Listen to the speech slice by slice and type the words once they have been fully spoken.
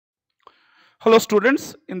Hello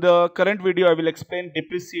students, in the current video I will explain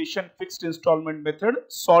depreciation fixed installment method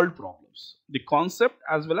solved problems. The concept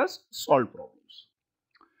as well as solved problems.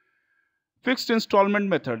 Fixed installment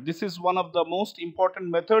method. This is one of the most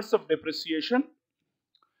important methods of depreciation.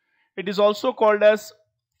 It is also called as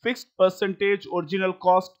fixed percentage original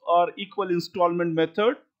cost or equal installment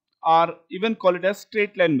method, or even call it as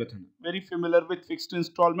straight line method. Very familiar with fixed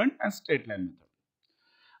installment and straight line method.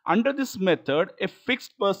 Under this method, a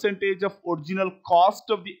fixed percentage of original cost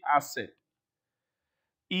of the asset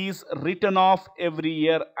is written off every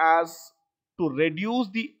year as to reduce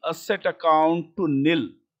the asset account to nil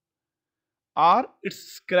or its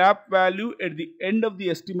scrap value at the end of the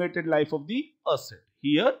estimated life of the asset.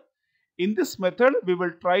 Here, in this method, we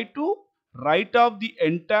will try to write off the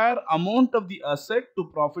entire amount of the asset to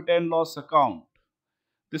profit and loss account.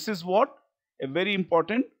 This is what a very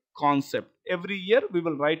important concept. Every year, we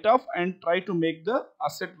will write off and try to make the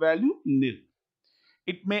asset value nil.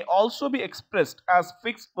 It may also be expressed as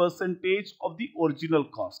fixed percentage of the original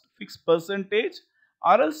cost. Fixed percentage,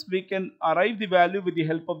 or else we can arrive the value with the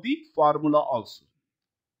help of the formula also.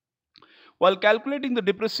 While calculating the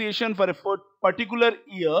depreciation for a particular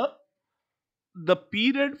year, the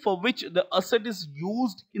period for which the asset is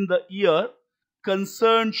used in the year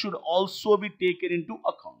concerned should also be taken into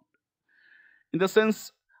account. In the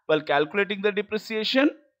sense, while calculating the depreciation,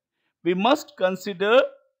 we must consider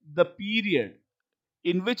the period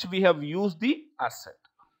in which we have used the asset,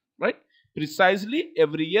 right? Precisely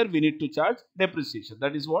every year we need to charge depreciation.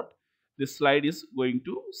 That is what this slide is going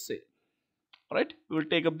to say, right? We will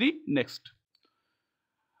take up the next.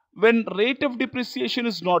 When rate of depreciation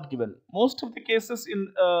is not given, most of the cases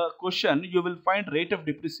in question you will find rate of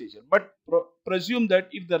depreciation, but presume that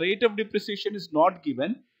if the rate of depreciation is not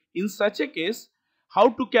given, in such a case, how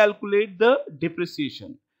to calculate the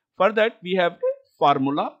depreciation? For that we have a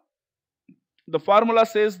formula. The formula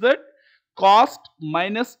says that cost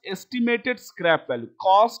minus estimated scrap value.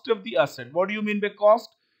 Cost of the asset. What do you mean by cost?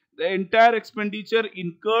 The entire expenditure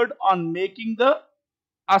incurred on making the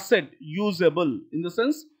asset usable. In the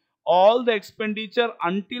sense, all the expenditure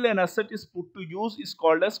until an asset is put to use is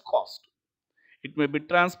called as cost. It may be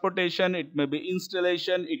transportation, it may be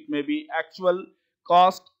installation, it may be actual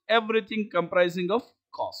cost, everything comprising of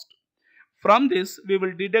cost. From this, we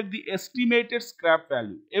will deduct the estimated scrap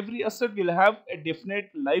value. Every asset will have a definite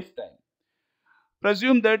lifetime.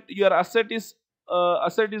 Presume that your asset is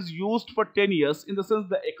used for 10 years. In the sense,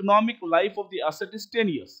 the economic life of the asset is 10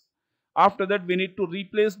 years. After that, we need to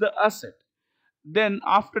replace the asset. Then,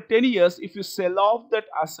 after 10 years, if you sell off that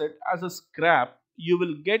asset as a scrap, you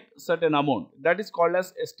will get certain amount. That is called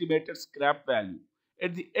as estimated scrap value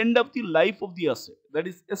at the end of the life of the asset. That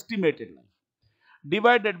is estimated life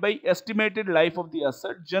divided by estimated life of the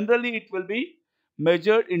asset. Generally, it will be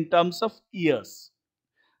measured in terms of years.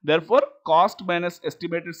 Therefore, cost minus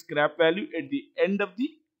estimated scrap value at the end of the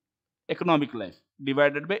economic life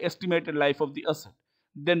divided by estimated life of the asset.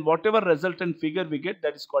 Then whatever resultant figure we get,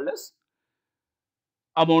 that is called as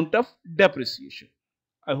amount of depreciation.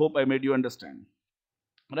 I hope I made you understand.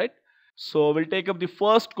 Right? So we'll take up the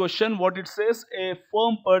first question. What it says: a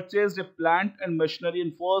firm purchased a plant and machinery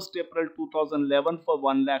in 1st April 2011 for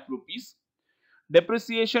 1 lakh rupees.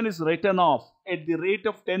 Depreciation is written off at the rate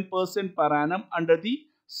of 10% per annum under the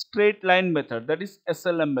straight line method, that is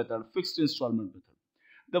SLM method, fixed installment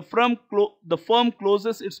method. The firm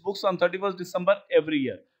closes its books on 31st December every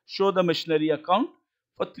year. Show the machinery account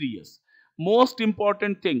for 3 years. Most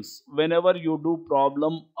important things whenever you do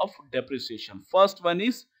problem of depreciation. First one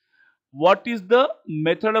is, what is the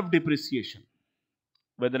method of depreciation?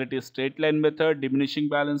 Whether it is straight line method, diminishing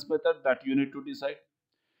balance method, that you need to decide.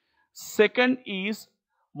 Second is,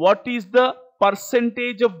 what is the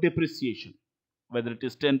percentage of depreciation? Whether it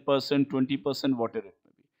is 10%, 20%, whatever it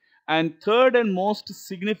may be. And third and most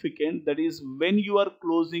significant, that is when you are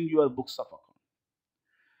closing your books of account.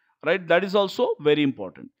 Right? That is also very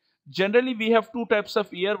important. Generally, we have two types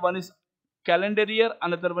of year. One is calendar year,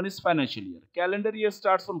 another one is financial year. Calendar year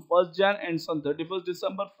starts from 1st Jan, ends on 31st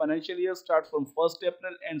December. Financial year starts from 1st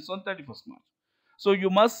April, ends on 31st March. So you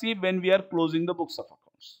must see when we are closing the books of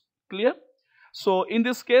accounts. Clear? So in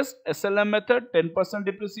this case, SLM method, 10%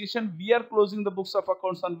 depreciation. We are closing the books of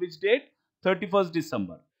accounts on which date? 31st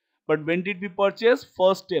December. But when did we purchase?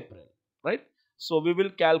 1st April. Right? So we will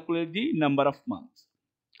calculate the number of months.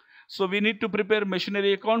 So we need to prepare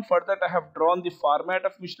machinery account. For that I have drawn the format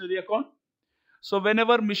of machinery account. So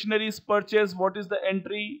whenever machinery is purchased, what is the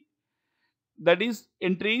entry? That is,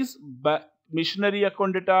 entries machinery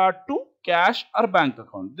account data to cash or bank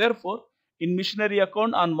account. Therefore, in machinery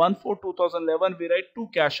account on 1/4/2011, we write to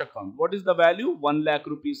cash account. What is the value? 1 lakh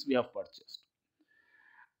rupees we have purchased.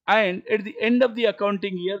 and at the end of the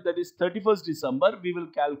accounting year, that is 31st December, we will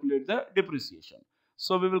calculate the depreciation.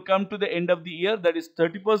 So we will come to the end of the year, that is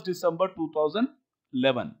 31st December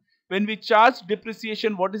 2011. When we charge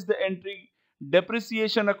depreciation, what is the entry?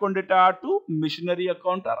 Depreciation account data to machinery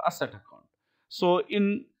account or asset account. So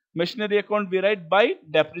in machinery account, we write by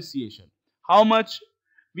depreciation. How much?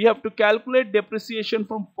 We have to calculate depreciation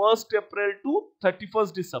from 1st April to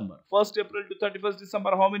 31st December. 1st April to 31st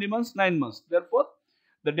December, how many months? 9 months. Therefore,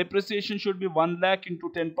 the depreciation should be 1 lakh into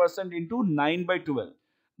 10% into 9 by 12.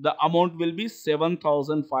 The amount will be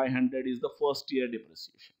 7,500 is the first year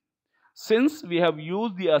depreciation. Since we have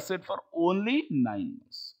used the asset for only 9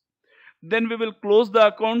 months. Then we will close the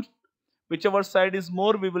account. Whichever side is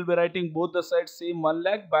more, we will be writing both the sides same 1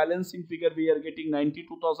 lakh. Balancing figure we are getting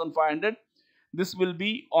 92,500. This will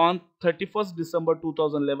be on 31st December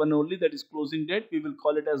 2011 only, that is closing date. We will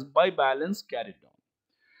call it as by balance carried down.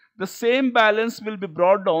 The same balance will be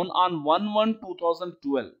brought down on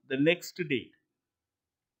 1/1/2012, the next date,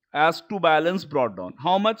 as to balance brought down.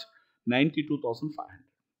 How much? 92,500.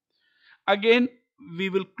 Again, we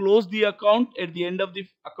will close the account at the end of the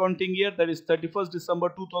accounting year, that is 31st December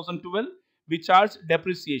 2012. We charge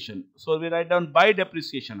depreciation. So we write down by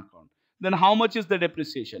depreciation account. Then how much is the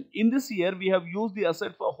depreciation? In this year, we have used the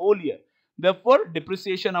asset for whole year. Therefore,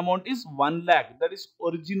 depreciation amount is 1 lakh, that is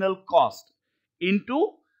original cost,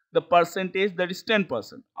 into the percentage, that is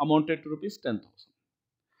 10%, amounted to rupees 10,000.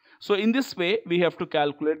 So in this way, we have to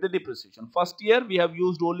calculate the depreciation. First year, we have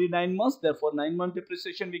used only 9 months. Therefore, 9-month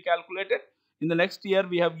depreciation we calculated. In the next year,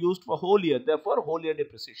 we have used for whole year. Therefore, whole year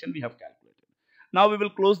depreciation we have calculated. Now, we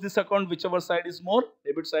will close this account, whichever side is more.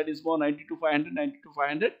 Debit side is more, 92,500,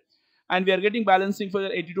 92,500. And we are getting balancing for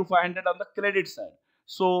 82,500 on the credit side.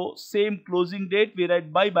 So, same closing date, we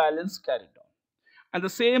write by balance carried down. And the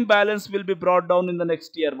same balance will be brought down in the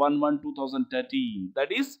next year, 1/1/2013.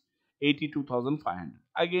 That is 82,500.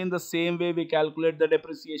 Again, the same way we calculate the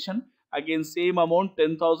depreciation. Again, same amount,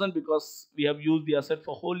 10,000, because we have used the asset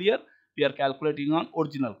for whole year. We are calculating on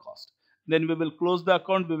original cost. Then we will close the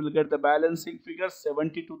account. We will get the balancing figure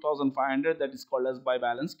 72,500. That is called as by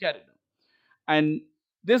balance carried down. And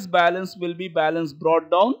this balance will be balance brought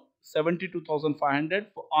down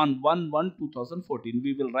 72,500 on 1/1/2014.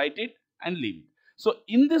 We will write it and leave it. So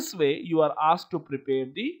in this way, you are asked to prepare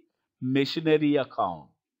the machinery account.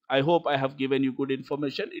 I hope I have given you good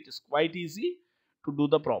information. It is quite easy to do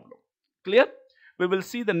the problem. Clear? We will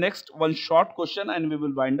see the next one short question and we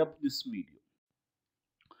will wind up this video.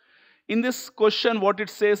 In this question, what it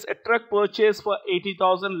says, a truck purchased for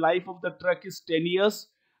 80,000, life of the truck is 10 years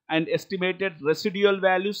and estimated residual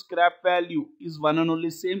value, scrap value is one and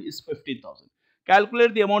only same, is 15,000.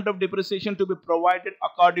 Calculate the amount of depreciation to be provided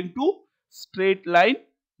according to straight line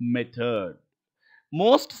method.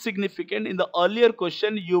 Most significant, in the earlier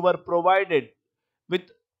question, you were provided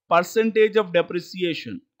with percentage of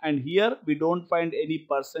depreciation, and here we don't find any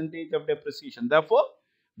percentage of depreciation. Therefore,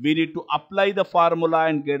 we need to apply the formula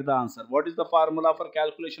and get the answer. What is the formula for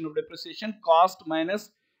calculation of depreciation? Cost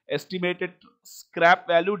minus estimated scrap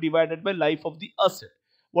value divided by life of the asset.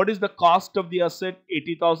 What is the cost of the asset?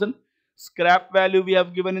 80,000. Scrap value we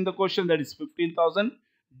have given in the question, that is 15,000.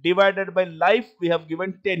 Divided by life, we have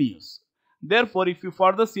given 10 years. Therefore, if you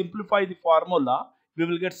further simplify the formula, we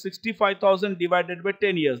will get 65,000 divided by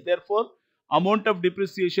 10 years. Therefore, amount of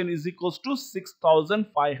depreciation is equals to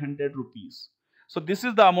 6,500 rupees. So, this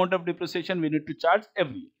is the amount of depreciation we need to charge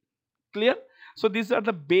every year. Clear? So, these are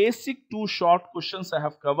the basic two short questions I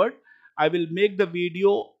have covered. I will make the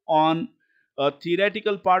video on a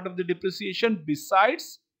theoretical part of the depreciation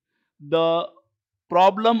besides the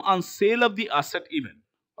problem on sale of the asset even.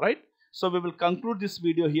 Right? So we will conclude this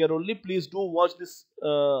video here only. Please do watch this,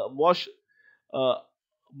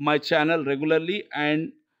 my channel regularly,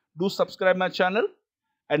 and do subscribe my channel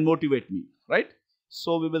and motivate me. Right?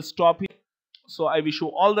 So we will stop here. So I wish you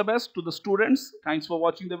all the best to the students. Thanks for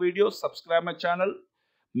watching the video. Subscribe my channel,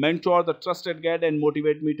 mentor the trusted guide, and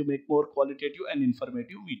motivate me to make more qualitative and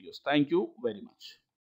informative videos. Thank you very much.